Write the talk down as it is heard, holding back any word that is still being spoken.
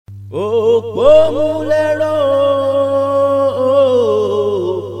OPOMULERO,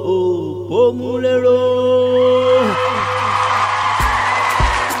 OPOMULERO.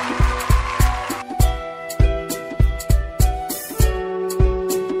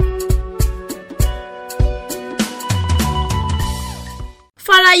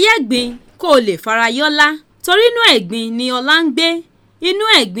 Farayẹ́gbin kó lè farayọ́lá, torí inú ẹ̀gbin ni ọlá ń gbé, inú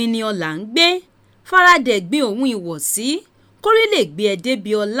ẹ̀gbin ni ọlà ń gbé. Faradẹ̀gbin òun ìwọ̀sí, kórí lè gbé ẹ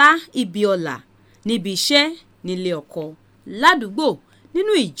débi ọlá ibi ọlà, níbi iṣẹ́, nílé ọkọ, ládùúgbò,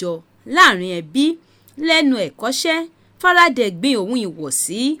 nínú ìjọ, láàrin ẹbí, lẹ́nu ẹ̀kọ́ṣẹ́. Faradẹ̀gbin òun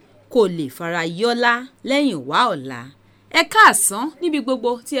ìwọ̀sí, kó lè farayọ́lá lẹ́yìn wá ọ̀la. Ẹ káàsán níbi gbogbo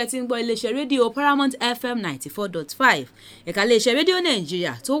tí ẹ ti ń gbọ́ iléeṣẹ́ rédíò Paramount FM 94.5, ẹ̀ka iléeṣẹ́ rédíò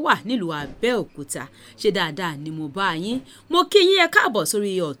Nàìjíríà tó wà nílùú Abẹ́òkúta. Ṣé dáadáa ni mo bá yín? Mo kí yín ẹ káàbọ̀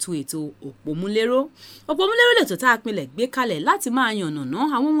sórí ọ̀tún ètò OPOMULERO. OPOMULERO lè tó tá a pinlẹ̀ gbé kalẹ̀ láti máa yànnàná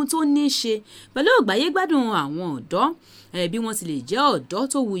àwọn ohun tó ní í ṣe pẹ̀lú ìgbáyégbádùn àwọn ọ̀dọ́, bí wọ́n ti lè jẹ́ ọ̀dọ́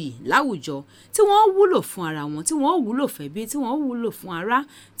tó wuyì láwùjọ, tí wọ́n wúlò fún ara wọn, tí wọ́n wúlò fẹ́bí, tí wọ́n wúlò fún ará,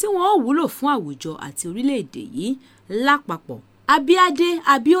 tí wọ́n wúlò fún àwùjọ àti orílẹ̀-èdè yìí lápapọ̀. Abíádé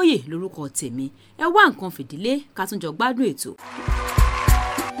Abíóyè lórúkọ tèmi. Ẹ wá nǹkan fìdílé ká tún jọ gbádùn ètò.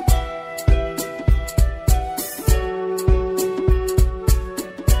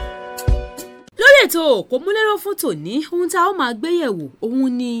 Lórí ètò OPOMULERO fún tòní, ohun tá a ó máa gbé yẹ̀wò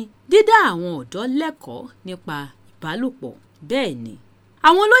òun ni dídá àwọn ọ̀dọ́ lẹ́kọ̀ọ́ nípa ìbálòpọ̀. Bẹ́ẹ̀ ni,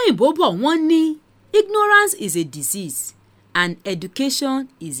 àwọn olóyìnbó bọ̀ wọ́n ní ignorance is a disease and education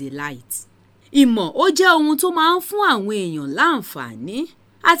is a light. Ìmọ̀ ó jẹ́ ohun tó máa ń fún àwọn èèyàn láǹfààní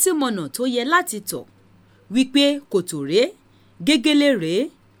àti mọ̀nà tó yẹ láti tọ̀, wípé kòtò rèé, gégélé rèé,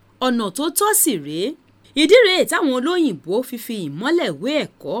 ọ̀nà tó tọ́ sí rèé. Ìdí rèé táwọn olóyìnbó fi ìmọ́lẹ̀ wé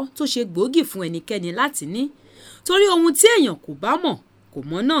ẹ̀kọ́ tó ṣe gbòógì fún ẹnikẹ́ni láti ní, torí ohun tí èèyàn kò bá mọ̀ kò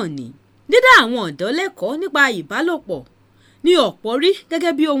mọ̀ náà ni. Dídá àwọn ọ̀dọ́ lẹ́kọ̀ọ́ nípa ìbálòpọ̀ ní ọ̀pọ̀ rí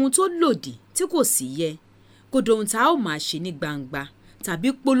gẹ́gẹ́ bí ohun tó lòdì tí kò sì yẹ, kò dóhun tá ó máa ṣe ní gbangba tàbí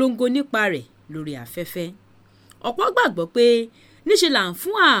polongo nípa rẹ̀ lórí afẹ́fẹ́. Ọ̀pọ̀ gbàgbọ́ pé níṣe là ń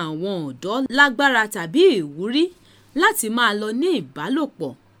fún àwọn ọ̀dọ́ lágbára tàbí ìwúrí láti máa lọ ní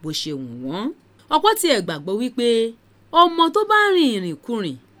ìbálòpọ̀ bó ṣe wù wọ́n. Ọ̀pọ̀ tiẹ̀ gbàgbọ́ wípé ọmọ tó bá rin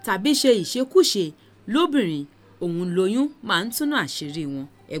ìrìnkúrìn tàbí ṣe ìṣekúṣe lóbìnrin, òun lóyún máa ń túnú àṣírí wọn.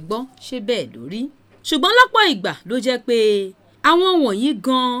 Ẹ gbọ́, ṣé bẹ́ẹ̀ lórí? Ṣùgbọ́n lọ́pọ̀ ìgbà ló jẹ́ pé àwọn wọ̀nyí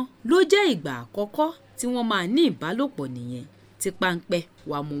gan-an ló jẹ́ ìgbà àkọ́kọ́ tí wọ́n máa ní ìbálòpọ̀ nìyẹn, tí páńpẹ́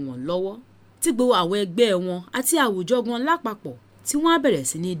wá mú wọn lọ́wọ́, tí gbogbo àwọn ẹgbẹ́ wọn àti àwùjọ gan lápapọ̀ tí wọ́n á bẹ̀rẹ̀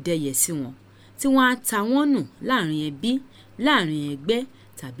sí ní dẹyẹ sí wọn, tí wọ́n á ta wọ́n nù láàrin ẹbí, láàrin ẹgbẹ́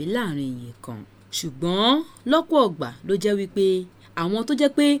tàbí láàrin ìyèkan. Ṣùgbọ́n lọ́pọ̀ ọgbà ló jẹ́ wípé àwọn tó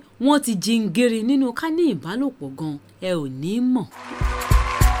jẹ́ pé wọ́n ti jingiri nínú ká ní ìbálòpọ̀ gan, ẹ ò ní mọ̀.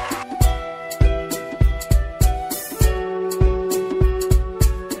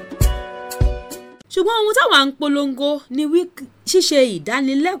 Ṣùgbọ́n ohun táwa ń polongo ni ṣíṣe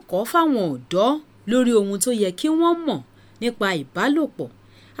ìdánilẹ́kọ̀ọ́ fáwọn ọ̀dọ́ lórí ohun tó yẹ kí wọ́n mọ̀ nípa ìbálòpọ̀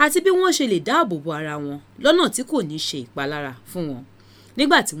àti bí wọ́n ṣe lè dáàbò bo ara wọn lọ́nà tí kò ní ṣe ìpalára fún wọn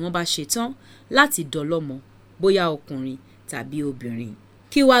nígbà tí wọ́n bá ṣetán láti dọlọ́mọ, bóyá ọkùnrin tàbí obìnrin.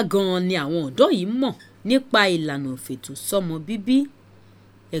 Kí wá gan-an ni àwọn ọ̀dọ́ yìí mọ̀ nípa ìlànà ìfètò sọ́mọ bíbí?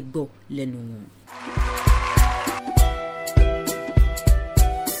 Ẹ gbọ́ lẹ́nu wọn.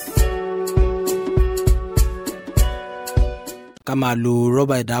 Ká máa lo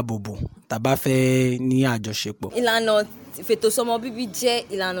rọ́bà ìdáàbòbò tá bá fẹ́ ní àjọṣepọ̀. Ìlànà ìfètò sọ́mọ bíbí jẹ́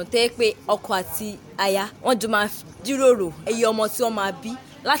ìlànà tẹ́ pé ọkọ àti aya wọ́n jọ máa jíròrò iye ọmọ tí wọ́n máa bí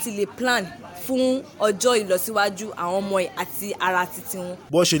láti lè plan fún ọjọ́ ìlọsíwájú àwọn ọmọ ẹ̀ àti ara títí wọn.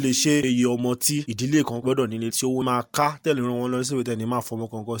 Bó ṣe lè ṣe iye ọmọ tí ìdílé kan gbọ́dọ̀ nílé tí owó máa ká tẹ̀lé wọn lọ sí ìwé máa fọmọ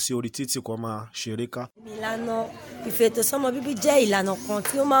kankan sí orí títì kan máa ṣeré ká. Ìlànà ìfètò sọ́mọ bíbí jẹ́ ìlànà kan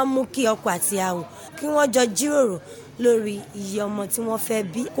tí ó máa ń mú kí ọkọ àti ìyàwó kí wọ́n jọ jíròrò lórí iye ọmọ tí wọ́n fẹ́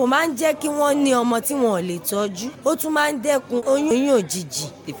bí. Kò máa ń jẹ́ kí wọ́n ní ọmọ tí wọn ò lè tọ́jú, ó tún máa ń dẹ́kun oyún òjijì.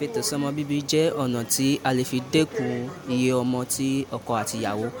 Ìfètò sọ́mọ bíbí jẹ́ ọ̀nà tí a lè fi dẹ́kun iye ọmọ tí ọkọ àti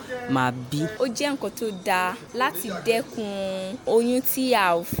ìyàwó máa bí. Ó jẹ́ nǹkan tó dáa láti dẹ́kun oyún tí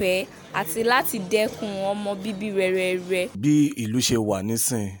a ò fẹ́ àti láti dẹ́kun ọmọ bíbí rẹ̀rẹ̀rẹ̀. Bí ìlú ṣe wà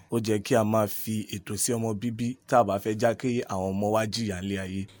nísìn, ó jẹ́ kí a máa fi ètò sí ọmọ bíbí tá a bá fẹ́ já kí àwọn ọmọ wa jìyà nílé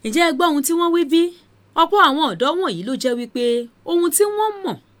ayé. Ǹjẹ́ ẹ gbọ́ ohun tí wọ́n wí bí? Ọ̀pọ̀ àwọn ọ̀dọ́ wọ̀nyí ló jẹ́ wípé ohun tí wọ́n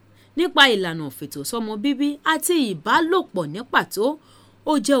mọ̀ nípa ìlànà ìfètò sọ́mọ bíbí àti ìbálòpọ̀ ní pàtó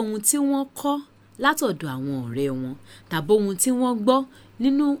ó jẹ́ ohun tí wọ́n kọ́ látọ̀dọ̀ àwọn ọ̀rẹ́ wọn tàbí ohun tí wọ́n gbọ́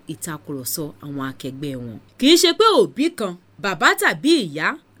nínú ìtakùrọ̀sọ àwọn akẹgbẹ́ wọn. Kì í ṣe pé òbí kan, bàbá tàbí ìyá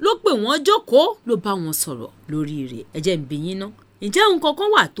ló pè wọ́n jókòó ló bá wọn sọ̀rọ̀ lórí rẹ̀. Ẹ jẹ́ n bi yín ná, ǹjẹ́ nǹkan kan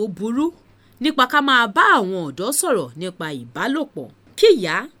wà tó burú nípa ká máa bá àwọn ọ̀dọ́ sọ̀rọ̀ nípa ìbálòpọ̀ kí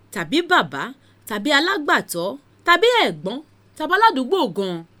ìyá tàbí bàbá tàbí alágbàtọ́ tàbí ẹ̀gbọ́n tàbí aládùúgbò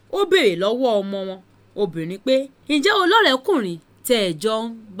gan ó béèrè lọ́wọ́ ọmọ wọn obìnrin pé ǹjẹ́ olórẹ̀ẹ́kùnrin tẹ́ ẹ jọ ń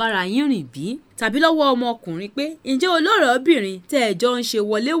bára yín rìn bí? Tàbí lọ́wọ́ ọmọkùnrin pé ǹjẹ́ olórẹ̀ẹ́bìnrin tẹ́ ẹ jọ ń ṣe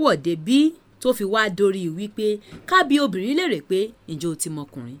wọléwọ̀de bí? Tó fi wá dórí wípé ká bi obìnrin léèrè pé ǹjẹ́ o ti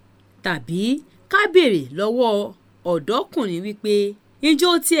mọkùnrin? Tàbí ká béèrè lọ́wọ́ ọ̀dọ́kùnrin wípé ǹjẹ́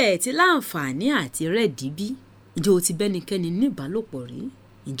o tiẹ̀ ti láǹfààní àti rẹ̀dí bí? Ǹjẹ́ o ti bẹ́nikẹ́ni ní ìbálòpọ̀ rí?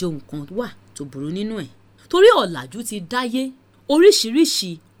 Ǹjẹ́ nǹkan wà tó burú nínú ẹ̀? Torí ọ̀làjú ti dáyé,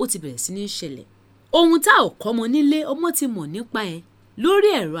 oríṣiríṣi ó ti bẹ̀rẹ̀ sí ní ṣẹlẹ̀. Ohun tá ò kọ́mọ nílé ọmọ ti mọ̀ nípa ẹ̀ lórí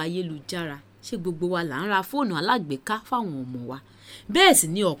ẹ̀rọ ayélujára. Ṣé gbogbo wa là ń ra fóònù alágbèéká fáwọn ọmọ wa? Bẹ́ẹ̀ sì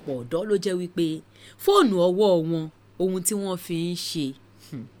ni ọ̀pọ̀ ọ̀dọ́ ló jẹ́ wípé fóònù ọwọ́ wọn ohun tí wọ́n fi ń ṣe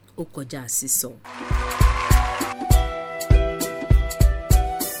ó kọjá sísọ.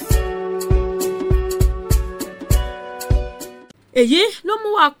 Èyí ló mú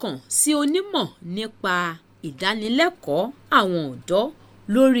wa kàn sí onímọ̀ nípa ìdánilẹ́kọ̀ọ́ àwọn ọ̀dọ́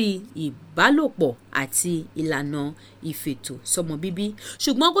lórí ìbálòpọ̀ àti ìlànà ìfètò sọmọ bíbí.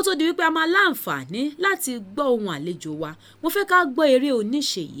 Ṣùgbọ́n kó tó di wípé a máa láǹfààní láti gbọ́ ohun àlejò wa, mo fẹ́ ká gbọ́ eré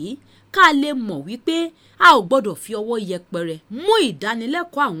oníṣe yìí ká lè mọ̀ wípé a ò gbọ́dọ̀ fi ọwọ́ yẹpẹrẹ mú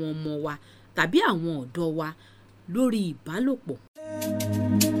ìdánilẹ́kọ̀ọ́ àwọn ọmọ wa tàbí àwọn ọ̀dọ́ wa lórí ìbálòpọ̀.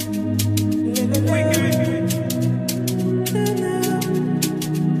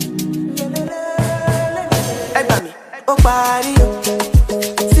 Ẹ gbà mí, ó parí o.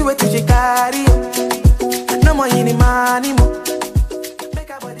 See wetin she carry o. No more yini mani mo.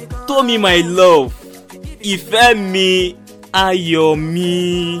 Tomi my love, ìfẹ́ mi, ayọ̀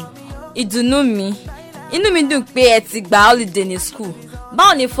mi. Ìdùnnú mi, inú mi dùn pé ẹ ti gba holiday ní school.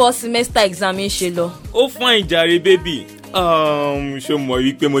 Báwo ni first semester exam yín ṣe lọ? Ó fine jàre baby. Ṣé mo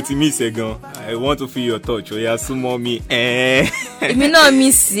wí pé mo ti miss ẹ gan? I want to feel your touch. Oya súnmọ́ mi. Èmi náà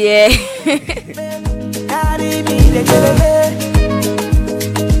miss ẹ.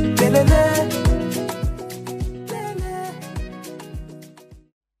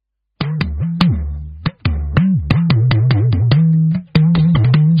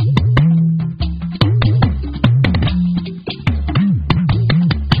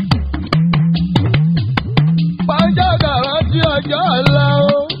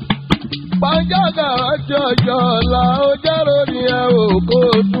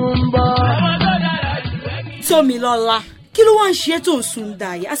 Tómilọ́lá, kí ló wá ń ṣe tó ń sùn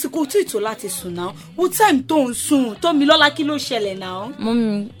dàí? Àsìkò tí ìtò láti sùn náà. Wo time tó ń sùn. Tómilọ́lá, kí ló ṣẹlẹ̀ náà?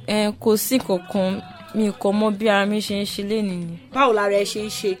 Mọ́mí, kò sí kankan. Mi kò mọ bí ara mi ṣe ń ṣe lénìí ni. Báwo lára ẹ ṣe ń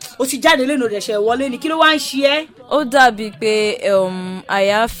ṣe? O ti jáde lẹ́nu rẹ̀ ṣe wọlé ni. Kí ló wá ń ṣe ẹ́? Ó dàbí pé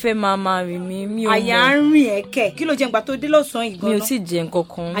àyà fẹ́ máa rìn mí. Mi ò mọ̀. Àyà ń rìn ẹ́ kẹ̀. Kí ló jẹ́ ìgbà tó dé lọ́sàn-án yìí gan-an? Mi ò tí ì jẹ nǹkan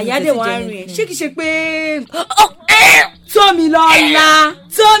kan. Àyà dẹ̀ wá ń rìn ẹ́. Ṣé kìí ṣe pé Tómilọ́lá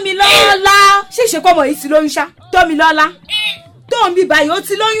ṣé ìṣe pọ́mọ yìí ti lóyún ṣá? Tómilọ́lá tó ń bí báyìí ó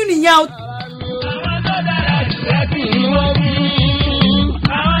ti lóyún nìyẹn o.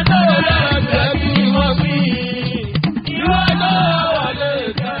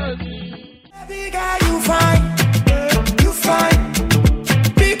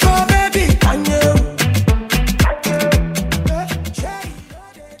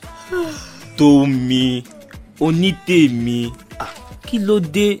 Tómi, onítèmi, kí ló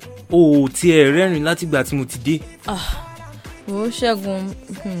dé? O ò tiẹ̀ rẹ́rìn látìgbà tí mo ti dé. Ó Ṣẹ́gun,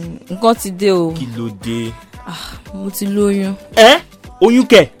 nǹkan ti dé o. Kí ló dé? Mo ti lóyún. Oyún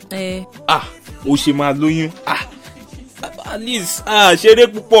kẹ̀? O ṣe máa lóyún? At least ṣeré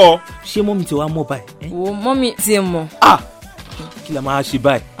púpọ̀. Ṣé mọ́mí ti wá mọ̀ báyìí? Wo mọ́mí ti mọ̀. Kí la máa ṣe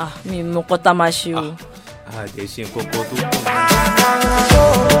báyìí? Mi mọ̀ kọ́ tá máa ṣe o. Àjẹ́ ṣe nǹkan kan tó kù.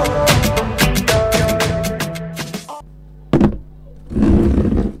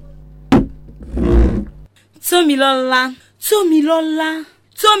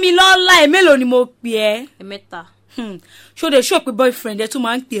 Tómilọ́lá, mélòó ni mo pè ẹ́? Ẹ̀mẹ́ta. Ṣó de ṣó pé boyfriend ẹ tún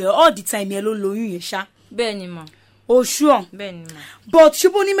máa ń pè ẹ́ all the time yẹn ló lóyún yẹn ṣá? Bẹ́ẹ̀ ni mà. O sure? Bẹ́ẹ̀ ni mà. But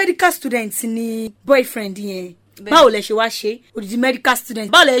ṣùgbọ́n ní medical student ni boyfriend yẹn. Báwo lẹ ṣe wá ṣe? Odidi medical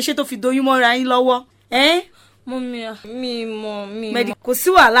student. Báwo lẹ ṣe tó fi doyún mọ́ra yín lọ́wọ́? Mọ́mí, mi mọ̀. Kò sí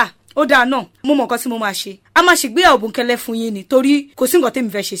wàhálà. Ó dáa náà, mo mọ̀ nǹkan tí mo máa ṣe. a máa ṣègbéyàwó bòńkẹ́lẹ́ fún yín ni torí kò sí nǹkan tèmi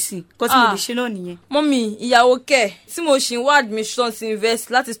fẹ́ ṣe sí nǹkan tí mo lè ṣe náà nìyẹn. mọ́mì ìyàwó kẹ̀ tí mo ṣì ń wá admission sí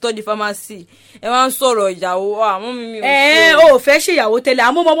university láti study pharmacy ẹ máa ń sọ̀rọ̀ ìyàwó mọ́mì mi ò ṣe. o ò fẹ́ ṣèyàwó tẹ́lẹ̀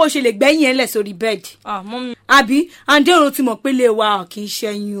àmọ́ mo bó ṣe lè gbẹ́yìn ẹ̀ lẹ̀ sórí bẹ́ẹ̀dì. mọ́mì. àbí àǹdẹ̀rùn ti mọ̀ pé lè wa kì í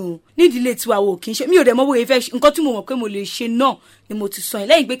ṣẹ́yìn o nídìílé tiwa wo kì í ṣe mi ò dẹ̀ mọ̀ bóyá fẹ́ nǹkan tí mo mọ̀ pé mo lè ṣe náà ni mo ti sọ yẹn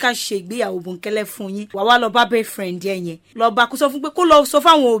lẹ́yìn pé ká ṣe ìgbéyàwó bòńkẹ́lẹ́ fún yín wà wá lọ bá boyfriend ẹ yẹn lọ bá kó sọ fún pé kó lọ sọ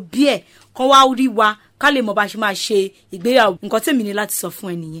fáwọn òbí ẹ̀ kán wá rí wa ká lè mọ̀ bá ṣe máa ṣe ìgbéyàwó nǹkan tèmi ní láti sọ fún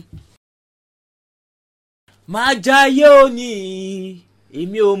ẹ nìyẹn. máa jayé òní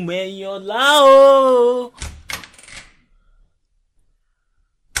èmi ò mọ ẹ̀yìn ọ̀la o.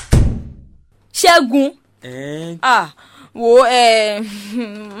 Ṣẹ́gun wo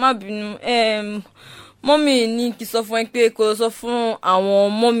má bínú mọ́mì ní kí sọ fún ẹ pé kó sọ fún àwọn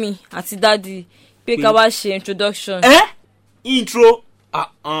mọ́mì àti dáàdì pé ká wá ṣe introduction. Intro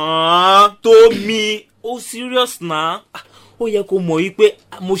tó mi ó serious na ó yẹ kó mọ̀ wípé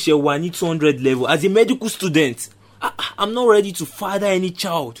mo ṣe wà ní 200 level as a medical student. I'm not ready to father any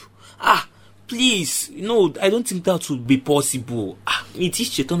child. Please, no, I don't think that would be possible. It is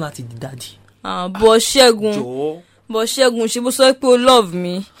ṣetán láti di daddy. Bọ̀ Ṣẹ́gun ṣe bó sọ pé o love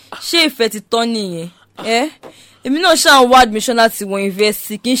me. Ṣé ìfẹ́ ti tán nìyẹn? Èmi náà ṣáà ń wá admission láti wọ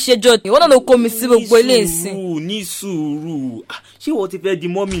university kì í ṣẹjọ́ wọ́n náà ló kó mi sí gbogbo ilé ìsìn. Ní sùúrù ṣé ìwọ ti fẹ́ di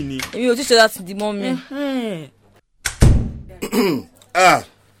mọ́mì ni. èmi ò tí ṣe láti di mọ́mì.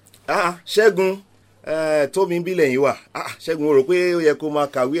 Ṣẹ́gun tómi ń bílẹ̀ yín wà Ṣẹ́gun o rò pé ó yẹ kó máa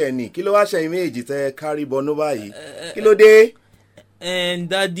kàwé ẹ̀ ní kí ló wá ṣẹ̀yìn méjì tẹ́ kárí bọnú báyìí kí ló dé.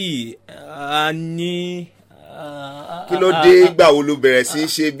 Dádì a ní. Kí ló dé gbà wo ló bẹ̀rẹ̀ sí í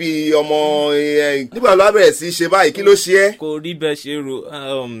ṣe bí ọmọ nígbà ló bẹ̀rẹ̀ sí í ṣe báyìí kí ló ṣe ẹ́. kò rí bẹ́ẹ̀ ṣe rò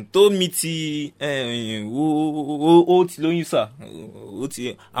tó mi ti ó ti lóyún sà ó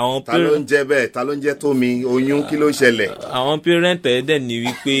ti àwọn. ta ló ń jẹ́ bẹ́ẹ̀ ta ló ń jẹ́ tó mi oyún kí ló ṣẹlẹ̀. àwọn parent ẹ̀ dẹ̀ ní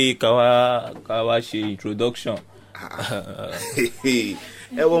wípé ká wá ṣe introduction.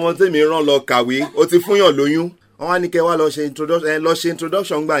 ẹ wo ọmọ tèmi rán lọ kàwé ó ti fúnyàn lóyún wọ́n wá ní kẹ́ wá lọ ṣe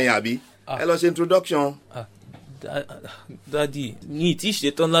introduction gbà yẹn àbí ẹ lọ ṣe introduction. Daddy ní tí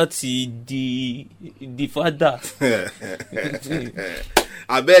ṣetán láti di father.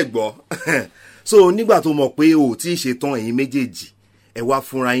 abẹ́ gbọ́ so nígbà tó mọ̀ pé o tí ì ṣetán ẹ̀yin méjèèjì ẹ wá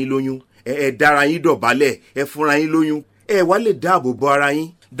fúnra yín lóyún ẹ dára yín dọ̀bálẹ̀ ẹ fúnra yín lóyún ẹ wá lè dáàbò bo ara yín.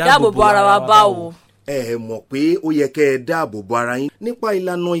 dáàbò bo ara wa báwo. ẹ mọ̀ pé ó yẹ kẹ́ ẹ dáàbò bo ara yín nípa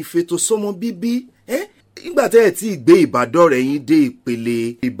ìlànà ìfètòsọ́mọ bíbí nígbà tẹ́ ẹ̀ tí ì gbé ìbádọ́rẹ̀ yín dé ìpele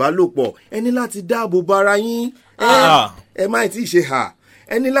ìbálòpọ̀ ẹ ní láti dáàbò bo ara yín ẹ má tí ì ṣe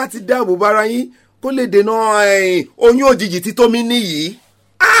ẹ ní láti dáàbò bo ara yín kó lè dènà oyún òjijì tí tómi níyì.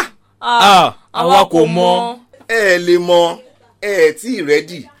 àwa kò mọ̀. ẹ lè mọ̀ ẹ tí ì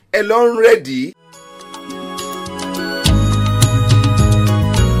rẹ́dì ẹ lọ ń rẹ́dì.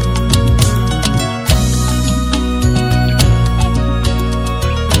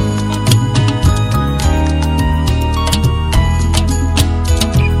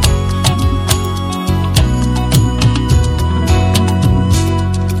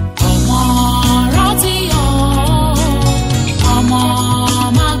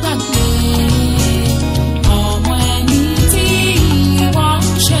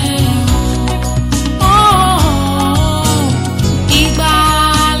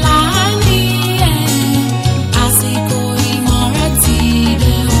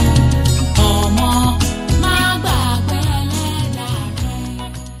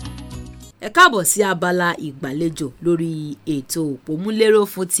 káàbọ̀ sí abala ìgbàlejò lórí ètò òpómúléró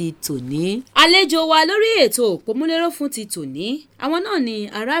fún ti tòní. àlejò wa lórí ètò òpómúléró fún ti tòní àwọn náà ni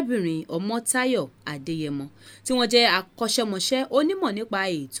arábìnrin Ọmọ́táyọ̀ Adéyẹmọ tí wọ́n jẹ́ akọ́ṣẹ́mọṣẹ́ onímọ̀ nípa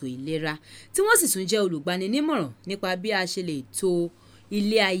ètò ìlera tí wọ́n sì tún jẹ́ olùgbaninímọ̀ràn nípa bí a ṣe lè tò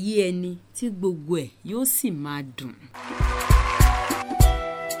ilé ayé ẹni tí gbogbo ẹ̀ yóò sì máa dùn.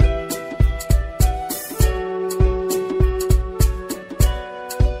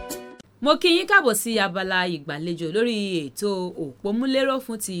 mo kí yín káàbọ̀ sí abala ìgbàlejò lórí ètò òpómúléró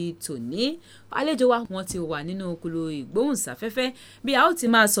fún ti tòní. àlejò wa wọ́n ti wà nínú kulu ìgbóhùnsáfẹ́fẹ́ bí a ó ti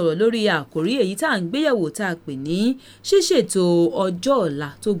máa sọ̀rọ̀ lórí àkòrí èyí tá à ń gbéyẹ̀wò tá a pè ní ṣíṣètò ọjọ́ ọ̀la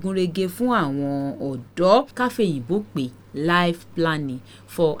tó gúnrégé fún àwọn ọ̀dọ́ káfíńyìnbó pé life planning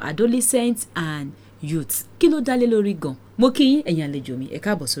for adolescents and youth. kí ló dálé lórí gan? mo kí yín ẹ̀yin àlejò mi ẹ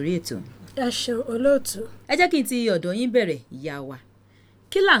káàbọ̀ sórí ètò. ẹ ṣeun olóòtú. ẹ jẹ́ kí n ti ọ̀dọ̀ yín bẹ̀rẹ̀ ìyá wa.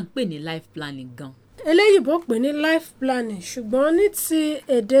 kí là ń pè ní life planning gan? eléyìnbó pè ní life planning ṣùgbọ́n ní ti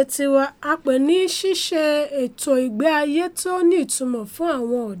èdè tiwa a pè ní ṣíṣe ètò ìgbé ayé tó ní ìtumọ̀ fún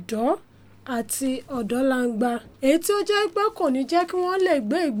àwọn ọ̀dọ́ àti ọ̀dọ́langba èyí tí ó jẹ́ pé kò ní jẹ́ kí wọ́n lè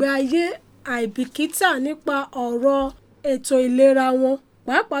gbé ìgbé ayé àìbìkítà nípa ọ̀rọ̀ ètò ìlera wọn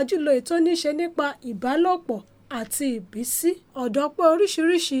pàápàá jùlọ ètò níṣe nípa ìbálòpọ̀ àti ìbísí. Ọ̀dọ́ pé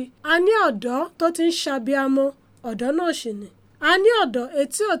oríṣiríṣi. A ní ọ̀dọ́ tó ti ń ṣabiamọ, ọ̀dọ́ náà sì ni. A ní ọ̀dọ́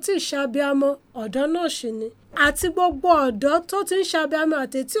etí ò tí ì ṣabiamọ, ọ̀dọ́ náà sì ni. Àti gbogbo ọ̀dọ́ tó ti ń ṣabiamọ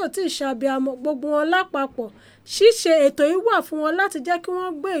àti etí ò tí ì ṣabiamọ, gbogbo wọn lápapọ̀. Ṣíṣe ètò yìí wà fún wọn láti jẹ́ kí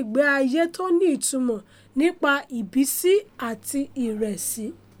wọ́n gbé ìgbé ayé tó ní ìtumọ̀ nípa ìbísí àti ìrẹ̀sí.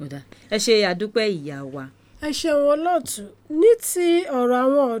 Ẹ ṣe àdúpẹ́ ìyá wa. Ẹ ṣeun olóòtú. Ní ti ọ̀rọ̀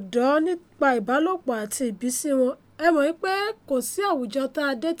àwọn ọ̀dọ́ nípa ìbálòpọ̀ àti ìbísí wọn, ẹ mọ̀ pé kò sí àwùjọ tá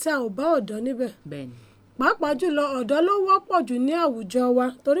a dé tí a ò bá ọ̀dọ́ níbẹ̀. Bẹ́ẹ̀ni. Pàápàá jùlọ ọ̀dọ́ ló wọ́pọ̀ jù ní àwùjọ wa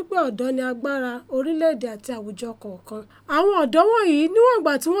torí pé ọ̀dọ́ ni agbára orílẹ̀-èdè àti àwùjọ kọ̀ọ̀kan. Àwọn ọ̀dọ́ wọ̀nyí níwọ̀n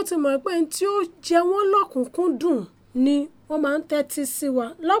ìgbà tí wọ́n ti mọ̀ pé ní tí ó jẹ wọ́n lọ́kùnkúndùn ni wọ́n máa ń tẹ́tí sí wa.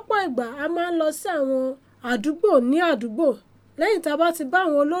 Lọ́pọ̀ ìgbà a máa ń lọ sí àwọn àdúgbò ní àdúgbò lẹ́yìn tá a bá ti bá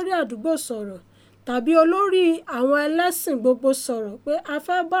àwọn olórí àdúgbò sọ̀rọ̀ tàbí olórí àwọn ẹlẹ́sìn gbogbo sọ̀rọ̀ pé a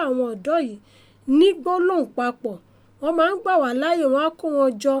fẹ́ bá àwọn ọ̀dọ́ yìí ní gbólóhùn papọ̀. Wọ́n máa ń gbà wá láàyè, wọ́n á kó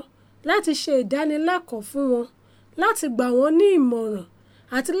wọn jọ láti ṣe ìdánilẹ́kọ̀ọ́ fún wọn, láti gbà wọ́n ní ìmọ̀ràn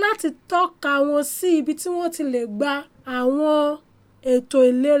àti láti tọ́ka wọn sí ibi tí wọ́n ti lè gba àwọn ètò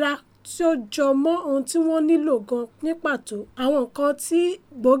ìlera tí ó jọ mọ́ ohun tí wọ́n nílò gan ní pàtó. Àwọn nǹkan tí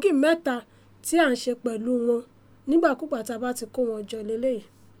gbòógì mẹ́ta tí à ń ṣe pẹ̀lú wọn nígbàkúgbà tá a bá ti kó wọn jọ lélẹ́yìí.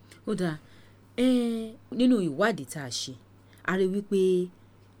 Ó dáa. Nínú ìwádìí tá a ṣe, a rí wípé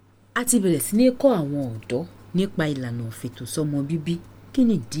a ti bẹ̀rẹ̀ sí ní kọ́ àwọn ọ̀dọ́ nípa ìlànà ìfètò sọ́mọ bíbí. Kí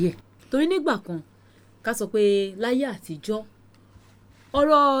ni díẹ̀? Torí nígbà kan ká sọ pé láyé àtijọ́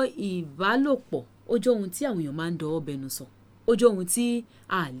ọ̀rọ̀ ìbálòpọ̀ ó jẹ́ ohun tí àwọn èèyàn máa ń dọwọ́ bẹnu sọ, ó jẹ́ ohun tí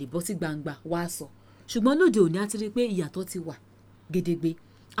a lè bọ́ sí gbangba wá sọ. Ṣùgbọ́n lóde òní a ti rí pé ìyàtọ̀ ti wà gedegbe.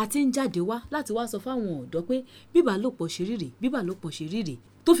 A ti ń jáde wá láti wá sọ fáwọn ọ̀dọ́ pé bíbálòpọ̀ ṣe rí rèé, bíbálòpọ̀ ṣe rí rèé,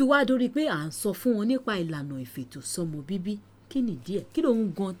 tó fi wá dórí pé à ń sọ fún wọn nípa ìlànà ìfètò sọ́mọ bíbí. Kí ni díẹ̀? Kí lóhun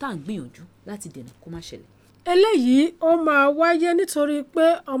gan tá à ń gbìyànjú láti dènà kó má ṣẹlẹ̀? Eléyìí ó máa wáyé nítorí pé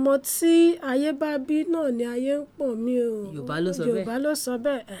ọmọ tí ayé bá bí náà ni ayé ń pọ̀n mí o. Yorùbá ló sọ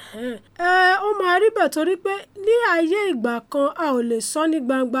bẹ́ẹ̀. Ó máa rí bẹ́ẹ̀ torí pé ní ayé ìgbà kan a ò lè sọ ní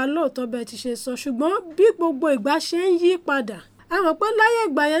gbangba lóòótọ́ bẹ́ẹ̀ ti ṣe sọ, ṣùgbọ́n bí gbogbo ìgbà ṣe ń yí padà, a mọ̀ pé láyé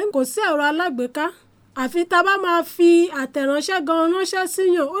ìgbà yẹn kò sí ẹ̀rọ alágbèéká. Àfi tá a bá máa fi àtẹ̀ránṣẹ́ gan ránṣẹ́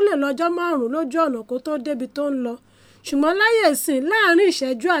síyàn, ó lè lọ́jọ́ 5 lójú ọ̀nà kó tó débi tó ń lọ. Ṣùgbọ́n láyé ìsìn láàárín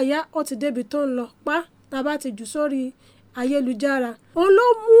ìṣẹ́jú àáyá ó ti débi tó ń lọ tá a bá ti jù sórí ayélujára. Òun ló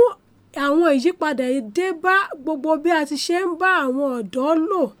mú àwọn ìyípadà dé bá gbogbo bí a ti ṣe ń bá àwọn ọ̀dọ́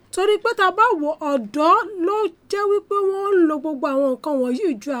lò. Torí pé tá a bá wo ọ̀dọ́ ló jẹ́ wípé wọ́n ń lo gbogbo àwọn nǹkan wọ̀nyí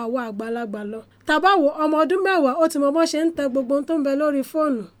ju àwa àgbàlagbà lọ. Tá a bá wo ọmọ ọdún 10 ó ti mọ bọ́n ṣe ń tẹ gbogbo ohun tó ń bẹ lórí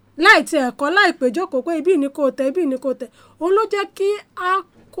fóònù. Láì ti ẹ̀kọ́ láì pé jókòó pé ibí ni kò tẹ̀, ibí ni kò tẹ̀. Òun ló jẹ́ kí a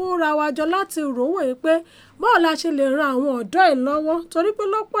kóra wa jọ láti rò wòye pé báwo la ṣe lè ran àwọn ọ̀dọ́ yìí lọ́wọ́. Torí pé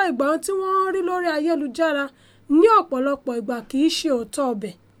lọ́pọ̀ ìgbà tí wọ́n ń rí lórí ayélujára ní ọ̀pọ̀lọpọ̀ ìgbà kì í ṣe òótọ́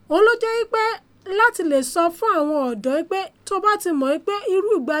ọbẹ̀. Òun ló jẹ́ pé láti lè sọ fún àwọn ọ̀dọ́ pé tó bá ti mọ̀ pé irú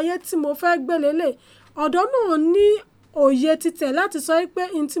ìgbé ayé tí mo fẹ́ gbé lélẹ̀, ọ̀dọ́ náà ní òye títẹ̀ láti sọ pé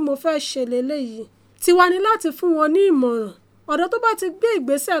n tí mo fẹ́ ṣe lélẹ́yìí. Tiwa ni láti fún wọn ní ìmọ̀ràn. Ọ̀dọ́ tó bá ti gbé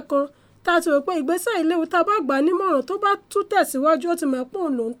ìgbésẹ̀ kan tá a ti rò pé ìgbésẹ̀ ìléwu tá a bá gbà nímọ̀ràn tó bá tún tẹ̀síwájú, ó ti mọ̀ pé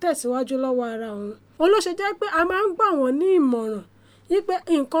òun lòún tẹ̀síwájú lọ́wọ́ ara òun. Òun ló ṣe jẹ́ pé a máa ń gbà wọ́n ní ìmọ̀ràn wípé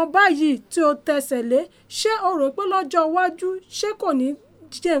nǹkan báyìí tí o tẹsẹ̀ lé, ṣé o rò pé lọ́jọ́ iwájú ṣé kò ní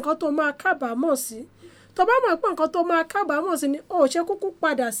jẹ́ nǹkan tó máa kábàámọ̀ sí? Tó bá mọ̀ pé nǹkan tó máa kábàámọ̀ sí ni o ṣe kúkú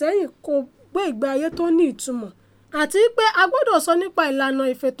padà sẹ́yìn kó gbé ìgbé ayé tó ní ìtumọ̀. Àti pé a gbọ́dọ̀ sọ nípa ìlànà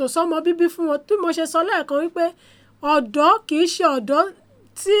ìfètò sọ́mọ bíbí fún wọn. Bí mo ṣe sọ lẹ́ẹ̀kan wípé ọ̀dọ́ kì í ṣe ọ̀dọ́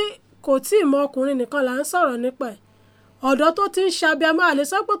tí kò tí ì mọ ọkùnrin nìkan là ń sọ̀rọ̀ nípa ẹ̀. Ọ̀dọ́ tó ti ń ṣabiamọ a lè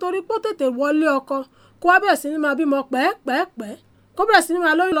sọ pé torí pé ó tètè wọlé ọkọ kó wá bẹ̀rẹ̀ sí ní máa bímọ pẹ́ẹ́pẹ́ẹ́pẹ́, kó bẹ̀rẹ̀ sí ní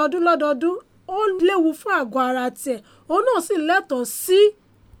máa lóyún lọ́dún, ó léwu fún àgọ́ ara tiẹ̀. Òun náà sì lẹ́tọ̀ọ́ sí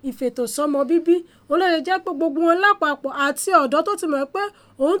ìfètò sọ́mọ bíbí. Òun ló lè jẹ́ pé gbogbo wọn lápapọ̀ àti ọ̀dọ́ tó ti mọ̀ pé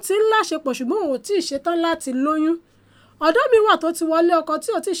òun ti ń láṣepọ̀ ṣùgbọ́n òun ò tí ì ṣetán láti lóyún. Ọ̀dọ́ mi wà tó ti wọlé ọkọ tí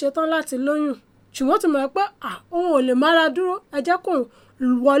ò tí ì ṣetán láti lóyún ṣùgbọ́n ti mọ̀ pé òun ò lè mára dúró, ẹ jẹ́ kó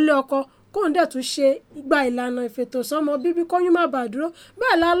wọlé ọkọ kóun dẹ̀ tún ṣe gba ìlànà ìfètò sọ́mọ bíbí kóyún má bàa dúró.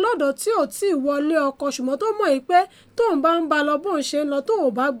 Bẹ́ẹ̀ la lọ́dọ̀ tí ò tí ì wọlé ọkọ ṣùgbọ́n tó mọ̀ pé tóun bá ń ba lọ bóun ṣe ń lọ tóun ò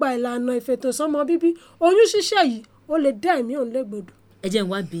bá gba ìlànà ìfètò sọ́mọ bíbí, oyún ṣíṣẹ́ yìí ó lè dá ẹ̀mí òun légbodò. Ẹ jẹ́ n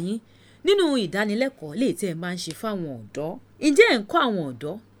wá bi yín nínú ìdánilẹ́kọ̀ọ́ lè tí ẹ máa ń ṣe fáwọn ọ̀dọ́, ǹjẹ́ ẹ̀ ń kọ́ àwọn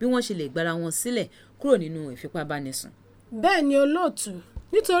ọ̀dọ́ bí wọ́n ṣe lè gbára wọn sílẹ̀ kúrò nínú ìfipábánisùn? Bẹ́ẹ̀ ni olóòtú,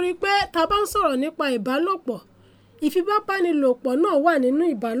 nítorí pé tá bá ń sọ̀rọ̀ nípa ìbálòpọ̀, ìfipábánilòpọ̀ náà wà nínú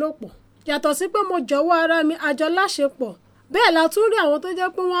ìbálòpọ̀. Yàtọ̀ sí pé mo jọ̀wọ́ ara mi àjọ láṣepọ̀, bẹ́ẹ̀ la tún rí àwọn tó jẹ́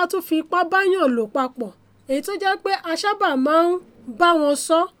pé wọ́n á tún fi ipá báyàn lò papọ̀ èyí tó jẹ́ pé a sábà máa ń bá wọn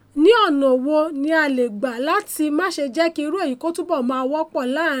sọ ní ọ̀nà wo ni a lè gbà láti má ṣe jẹ́ kí irú èyí kó túbọ̀ máa wọ́pọ̀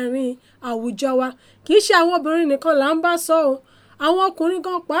láàrin àwùjọ wa kì í ṣe àwọn obìnrin nìkan là ń bá sọ o àwọn ọkùnrin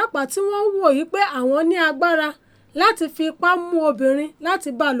gan pàápàá tí wọ́n wò yí pé àwọn ní agbára láti fi ipá mú obìnrin láti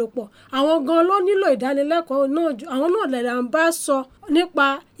bá a lò pọ̀ àwọn gan ló nílò ìdánilẹ́kọ̀ọ́ náà jù àwọn náà lè là ń bá sọ nípa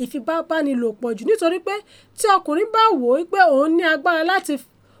ìfipábánilòpọ̀ jù nítorí pé tí ọkùnrin bá wò ó pé òun ní agbára láti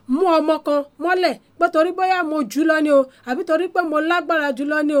mú ọmọ kan mọ́lẹ̀ pé torí bóyá mo jù lọ ni o àbí torí pé mo lágbára jù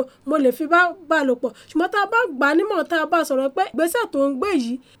lọ ni o mo lè fi bá a lò pọ̀ ṣùgbọ́n tá a bá gbà á nímọ̀ tá a bá sọ̀rọ̀ pé ìgbésẹ̀ tó ń gbé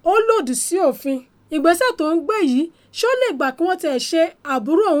yìí ó lòdì sí òfin ìgbésẹ̀ tó ń gbé yìí ṣó lè gbà kí wọ́n tiẹ̀ ṣe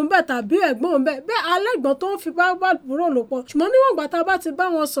àbúrò òun bẹ́ẹ̀ tàbí ẹ̀gbọ́n òun bẹ́ẹ̀ bẹ́ẹ̀ alẹ́gbọ́n tó ń fi bá àbúrò lò pọ̀ ṣùgbọ́n níwọ̀n ìgbà tá a bá ti bá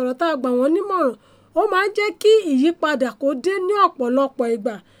wọn sọ̀rọ̀ tá a gbà wọ́n nímọ̀ràn ó máa ń jẹ́ kí ìyípadà kó dé ní ọ̀pọ̀lọpọ̀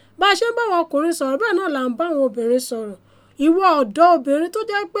ìgbà bá a ṣe ń bá àwọn ọkùnrin sọ̀rọ̀ bẹ́ẹ̀ náà là ń bá àwọn obìnrin sọ̀rọ̀ ìwọ ọ̀dọ́ obìnrin tó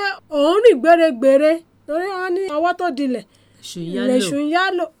jẹ́ pé òun rìn gbèrègbèrè torí wọn ní ọwọ́ tó dilẹ̀ lèṣù ń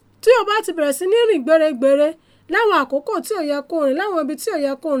yálò tí o bá ti bẹ̀rẹ̀ sí ní rìn gbèrègbèrè láwọn àkókò tí ò yẹ kó rìn láwọn ibi tí ò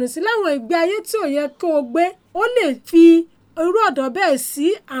yẹ kó rìn sí láwọn ìgbé ayé tí ò yẹ kó gbé ó lè fi irú ọ̀dọ́ bẹ́ẹ̀ sí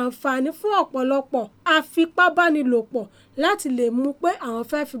àǹfààní fún ọ̀pọ̀lọpọ̀ àfipábánilòpọ̀ láti lè mú pé àwọn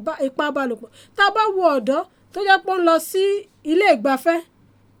fẹ́ fi ipá bá lò pọ̀ tá a bá wo ọ̀dọ́ tó jẹ́ pé ó ń lọ sí ilé ìgbafẹ́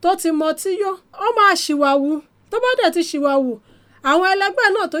tó ti mọtí yó ó máa ṣìwàwù tó bá dẹ̀ ti ṣìwàwù àwọn ẹlẹgbẹ́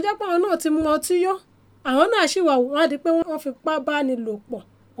náà tó jẹ́ pé àwọn náà ti mọtí yó àwọn náà ṣìwàwù wọ́n á di pé wọ́n fipá bánilòpọ̀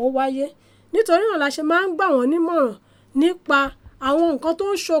ó wáyé nítorí náà la ṣe máa ń gbà wọ́n nímọ̀ràn nípa àwọn nǹkan tó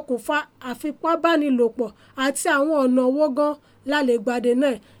ń ṣokùnfà àfipábánilòpọ̀ àti àwọn ọ̀nà owó gan la lè gbàdé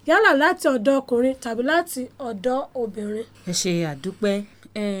náà yálà láti ọ̀dọ̀ ọkùnrin tàbí láti ọ̀dọ̀ obìnrin. ẹ ṣe àdúpẹ́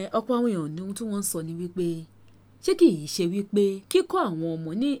ọ̀pọ̀ àwọn èèyàn ní ohun tí wọ́n ń sọ ni wípé ṣé kì í ṣe wípé kíkọ́ àwọn ọmọ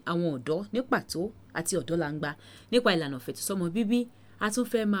ní àwọn ọ̀dọ́ ní pàtó àti ọ̀dọ́ làǹgbà nípa ìlànà ìfètòsọ́mọ bíbí a tún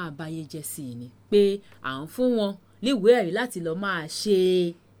fẹ́ máa báyé jẹ́ sí i ni pé à ń fún wọn níwèé ẹ̀rí láti lọ́ọ́ máa ṣe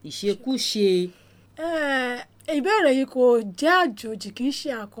ìṣekúṣe. Ìbéèrè yìí kò jẹ́ àjòjì kì í ṣe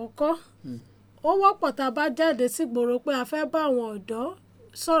àkọ́kọ́ ó wọ́pọ̀ tá a bá jáde sígboro pé a fẹ́ bá àwọn ọ̀dọ́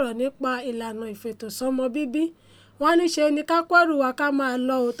sọ̀rọ̀ nípa ìlànà ìfètòsọ́mọ bíbí wọ́n ní ṣe ni ká kẹ́rù wa ká máa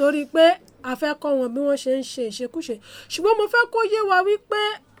lọ ò torí pé a fẹ́ kọ́ wọn bí wọ́n ṣe ń ṣe ìṣekúṣe ṣùgbọ́n mo fẹ́ kó yé wa wípé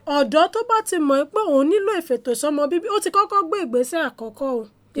ọ̀dọ́ tó bá ti mọ̀ pé òun nílò ìfètòsọ́mọ bíbí ó ti kọ́kọ́ gbé ìgbésẹ̀ àkọ́kọ́ o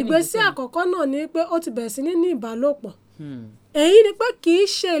ìgbésẹ̀ àkọ́kọ́ náà ni pé ó ti bẹ̀rẹ̀ sí ní ìbálòpọ̀ èyí ni pé kì í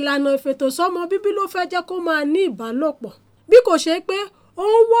ṣe ìlànà ìfètòsọ́mọ bíbí ló fẹ́ jẹ́ kó máa ní ìbálòpọ̀ bí kò ṣe pé ó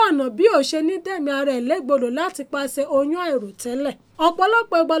ń wọ ọ̀nà bí ò ṣe ní dẹ̀mí ara ẹ̀ légbodò láti pàṣẹ oyún àìròtẹ́lẹ̀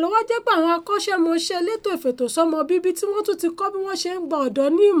ọ̀pọ̀lọpọ̀ ìgbà ló wá jẹ́ pé àwọn akọ́ṣẹ́mọṣẹ́ elétò ìfètòsọ́mọ bíbí tí wọ́n tún ti kọ́ bí wọ́n ṣe ń gba ọ̀dọ́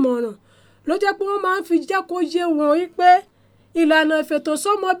ní ìmọ̀ràn ló jẹ́ pé wọ́n máa ń fi jẹ́ kó yé wọn wípé ìlànà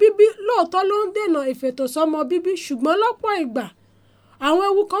ìfètòsọ́mọ bíbí lóòótọ́ ló ń dènà ìfètòsọ́mọ bíbí ṣùgbọ́n lọ́pọ̀ ìgbà àwọn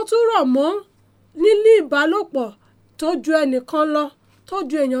ewu kan tún rọ̀ mọ́ níní ìbálòpọ̀ tó ju ẹnìkan lọ tó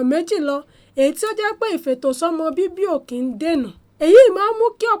ju èèyàn méjì lọ èyí tí ó jẹ́ pé ìfètòsọ́mọ bíbí ò kì í dènà èyí máa ń mú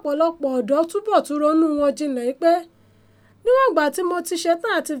kí ọ̀pọ̀lọpọ̀ ọ̀dọ́ túbọ̀ tún ronú wọn jinlẹ̀ pé níwọ̀n ìgbà tí mo ti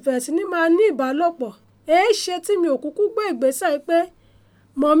ṣetán àti bẹ̀rẹ̀ sí ní máa ní ìbálòpọ̀ èé ṣe tí mi ò kúkú gbé ìgbésẹ̀ pé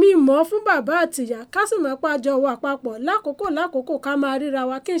mọ̀ mi mọ̀ fún bàbá àtìyá ká sì máa pàjọ wà papọ̀ lákòókò ká máa ríra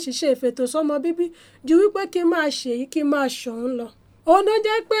wa kí n ṣiṣẹ́ ìfètòsọ́mọ bíbí ju wípé kí n máa ṣèyí kí n máa ṣọ̀hún lọ. òun ló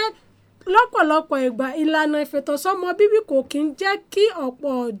jẹ́ pé lọ́pọ̀lọpọ̀ ìgbà ìlànà ìfètòsọ́mọ bíbí kò kí ń jẹ́ kí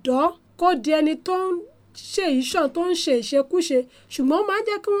ọ̀pọ̀ ọ̀dọ́ kó di ẹni tó ń ṣe ìṣàn tó ń ṣe ìṣekúṣe ṣùgbọ́n máa ń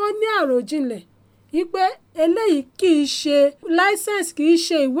jẹ́ kí wọ́n ní àròjinlẹ̀ wípé eléyìí kì í ṣe láísẹ̀nsì kì í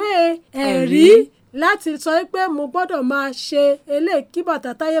ṣe ìwé ẹ̀rí láti sọ pé mo gbọ́dọ̀ máa ṣe eléyìí kí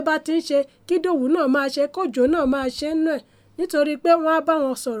bàtà táyé bá ti ń ṣe kí dòwú náà máa ṣe kójò náà máa ṣe náà nítorí pé wọ́n á bá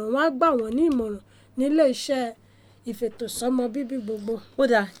wọn sọ̀rọ̀ wọ́n á gbà wọ́n ní ìmọ̀ràn nílé iṣẹ́ ìfètòsọ́mọ bíbí gbogbo. ó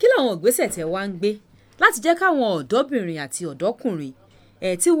dáa kí làwọn ìgbésẹ̀ tẹ́ wá ń gbé láti jẹ́ káwọn ọ̀dọ́bìnrin àti ọ̀dọ́kùnrin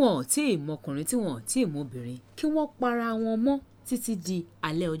tí wọn ò tí ì mọkùnrin tí wọn ò tí ì mọbìnrin kí wọ́n para wọn mọ́ títí di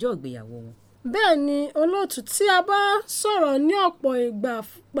alẹ́ ọjọ́ ìgbéyàwó wọn. bẹ́ẹ̀ ni olóòtú tí a bá sọ̀rọ̀ ní ọ̀pọ̀ ìgbà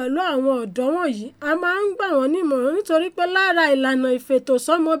pẹ̀lú àwọn ọ̀dọ́ wọ̀nyí a máa ń gbà wọ́n nímọ̀ràn nítorí pé lára ìlànà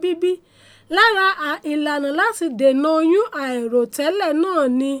ìfètòsọ́mọ bíbí lára ìlànà láti dènà oyún àìròtẹ́lẹ̀ náà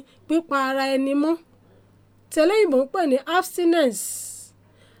ni pípa ara ẹni mọ́ tẹ́lẹ̀yìnbó ń pè ní abstinence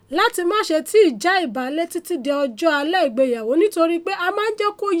láti má ṣe tí ì já ìbálẹ̀ títí di ọjọ́ alẹ́ ìgbéyàwó nítorí pé a máa ń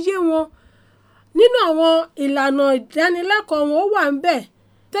jẹ́ kó yé wọn nínú àwọn ìlànà ìdánilẹ́kọ̀ọ́ wọn ó wà ń bẹ̀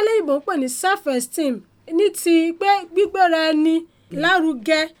tẹ́lẹ̀yìnbó ń pè ní self-esteem ní ti pé gbígbéra ẹni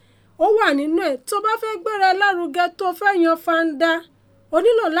lárugẹ ó wà nínú ẹ̀ tó bá fẹ́ gbéra ẹ lárugẹ tó fẹ́ yan fanda o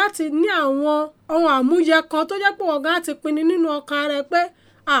nílò láti ní àwọn ohun àmúyẹ kan tó jẹ́ pé ọ̀gá ti pinnu nínú ọkàn rẹ pé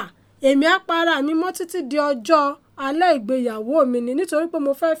èmi á para mi mọ́ títí di ọjọ́ alẹ́ ìgbéyàwó mi ni nítorí pé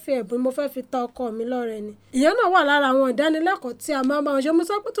mo fẹ́ fi ẹ̀bùn mo fẹ́ fi ta ọkọ mi lọ́rẹ ni. ìyẹn náà wà lára àwọn ìdánilẹ́kọ̀ọ́ tí a máa bá wọn ṣe. mo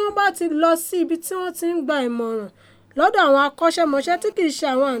sọ pé tí wọ́n bá ti lọ sí ibi tí wọ́n ti ń gba ìmọ̀ràn lọ́dọ̀ àwọn akọ́ṣẹ́mọṣẹ́ tí kì í ṣe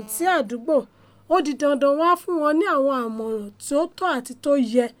àwọn àǹtí àdúgbò, ó di dandan wá fún wọn ní àwọn àmọ̀ràn tí ó tọ́ àti tó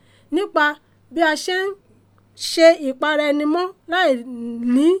yẹ nípa bí a ṣe ń ṣe ìpara ẹni mọ́ láì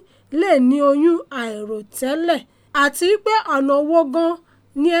lè ní oyún àìròtẹ́lẹ̀, àti wípé ọ̀nà wo gan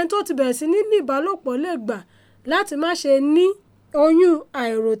ni ẹni tó ti bẹ̀rẹ̀ sí ní ìbálòpọ̀ lè gbà láti má ṣe ní oyún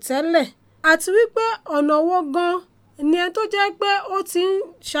àìròtẹ́lẹ̀, àti wípé ọ̀nà wo gan ni ẹni tó jẹ́ pé ó ti ń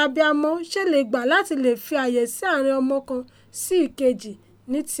ṣàbíamọ ṣe lè gbà láti lè fi àyè sí àárín ọmọ kan sí ìkejì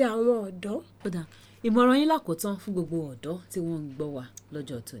ní ti àwọn ọ̀dọ́. Ìmọ̀ràn yín lákòótán fún gbogbo ọ̀dọ́ tí wọ́n ń gbọ́ wa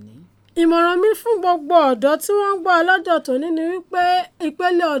lọ́jọ́ tòní. Ìmọ̀ràn mi fún gbogbo ọ̀dọ́ tí wọ́n ń gbọ́ lọ́jọ́ tòní ni wípé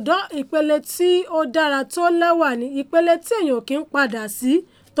ìpele ọ̀dọ́ ìpele tí ó dára tó lẹ́wà ní ìpele tí èèyàn kì í padà sí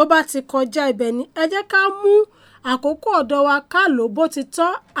tó bá ti kọjá ibẹ̀ ni. ẹ jẹ́ ká mú àkókò ọ̀dọ́ wa ká lò bó ti tọ́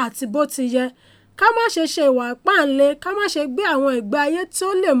àti bó ti yẹ. ká má ṣe ṣe ìwà ìpáǹle, ká má ṣe gbé àwọn ìgbé ayé tí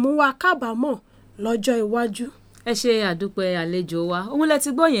ó lè mú wa kábàámọ̀ lọ́jọ́ iwájú. Ẹ ṣe àdúpẹ́ àlejò wa. Òun lẹ ti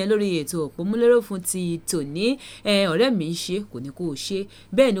gbọ́ yẹn lórí ètò òpómúlérò fún ti tòní. Ọ̀rẹ́ mi ń ṣe kò ní kó o ṣe,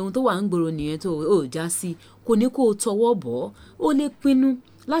 bẹ́ẹ̀ ni ohun tó wà ń gbòòrò nìyẹn tó o já sí kò ní kó o tọwọ́ bọ̀ ọ́. Ó lè pinnu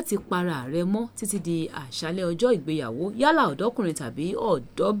láti para rẹ mọ́ títí di àṣálẹ́ ọjọ́ ìgbéyàwó, yálà ọ̀dọ́kùnrin tàbí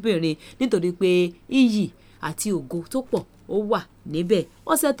ọ̀dọ́bìnrin, nítorí pé iyì àti ògo tó pọ̀ ó wà níbẹ̀.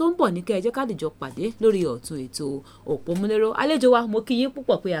 Ọ̀sẹ̀ tó ń bọ̀ ní kẹ́ ẹ jẹ́ ká dìjọ pàdé lórí ọ̀tun ètò òpómúlérò. Àlejò wa, mo kí yín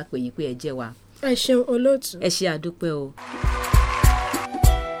púpọ̀ pé a pè yín pé ẹ jẹ́ wa. Ẹ ṣeun olóòtú. Ẹ ṣe àdúpẹ́ o.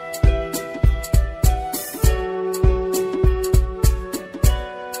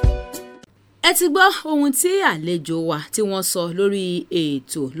 Ẹ ti gbọ́ ohun tí àlejò wa tí wọ́n sọ lórí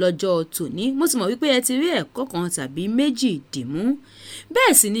ètò lọ́jọ́ tòní. Mo sì mọ̀ wípé ẹ ti rí ẹ̀kọ́ kan tàbí méjì dìmú.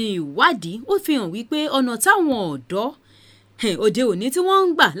 Bẹ́ẹ̀ sì ni ìwádìí ó fi hàn wípé ọ̀nà táwọn ọ̀dọ́ òde òní tí wọ́n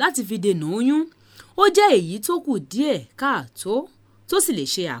ń gbà láti fi dènà oyún ó jẹ́ èyí tó kù díẹ̀ káàtó tó sì lè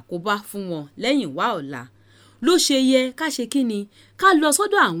ṣe àkóbá fún wọn lẹ́yìn wá ọ̀la. Ló ṣe yẹ ká ṣe kíni, ká lọ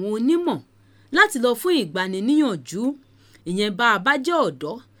sọ́dọ̀ àwọn onímọ̀ láti lọ fún ìgbaniníyànjú. Ìyẹn bá a bá jẹ́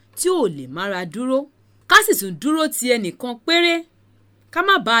ọ̀dọ́ tí ò lè mára dúró, ká sì tún dúró ti ẹnìkan péré, ká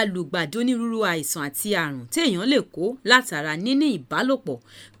má bàa lùgbàdì onírúurú àìsàn àti àrùn tí èèyàn lè kó látara níní ìbálòpọ̀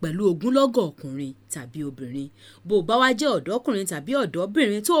pẹ̀lú ogúnlọ́gọ̀ ọkùnrin tàbí obìnrin. Bó bá wá jẹ́ ọ̀dọ́kùnrin tàbí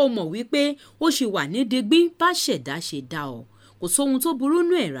ọ̀dọ́bìnrin tó mọ̀ wípé ó ṣì wà ní digbí bá ṣẹ̀dá ṣe dá ọ, kò sóhun tó burú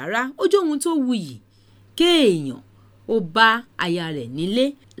nù ẹ̀ rárá. Ó jẹ́ ohun tó wuyì kéèyàn ó bá aya rẹ̀ nílé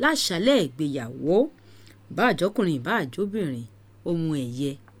láṣálẹ́ ìgbéyàwó. Bá àjọkùnrin bá àjọbìnrin, ohun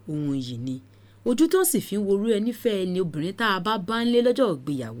ẹ̀yẹ ohun yìí ni. Ojú tó sì fi ń worú ẹni fẹ́ ẹni obìnrin tá a bá ń lé lọ́jọ́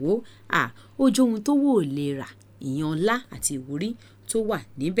ìgbéyàwó, ó jẹ́ ohun tó wò lè rà, ìyẹn ọlá àti ìwúrí tó wà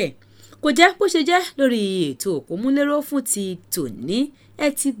níbẹ̀. Kò jẹ́ bó ṣe jẹ́ lórí ètò òpómúlérò fún ti tòní. Ẹ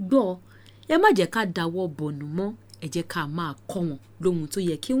ti gbọ́, ẹ má jẹ́ ká dáwọ́ bọnu mọ́, ẹ jẹ́ ká máa kọ́ wọn lóhun tó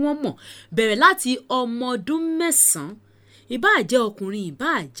yẹ kí wọ́n mọ̀, bẹ̀rẹ̀ láti ọmọ ọdún 9, ìbáà jẹ́ ọkùnrin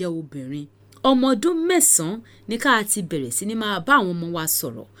ìbáà jẹ́ obìnrin. Ọmọ ọdún 9 ní ká ti bẹ̀rẹ̀ sí ní máa bá àwọn ọmọ wa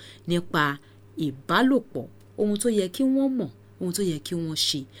sọ̀rọ̀ nípa ìbálòpọ̀, ohun tó yẹ kí wọ́n mọ̀, ohun tó yẹ kí wọ́n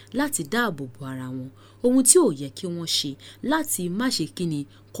ṣe láti dáàbò bo ara wọn, ohun tí ò yẹ kí wọ́n ṣe láti má ṣe kíni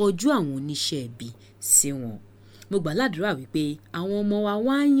kọjú àwọn oníṣẹ́ ibi sí wọn. Mo gbàládùra wípé àwọn ọmọ wa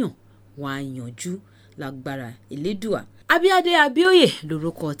wá yanjú lágbára Elédùà. Abíádé Abíóyè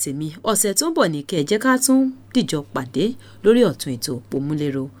lórúkọ tèmi. Ọ̀sẹ̀ tó ń bọ̀ ní kẹ́ ẹ jẹ́ ká tún dìjọ pàdé lórí ọ̀tun ètò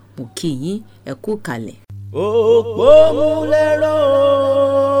òpómúlérò. Mo kí yín, ẹ kú kalẹ̀. Òpómúlérò.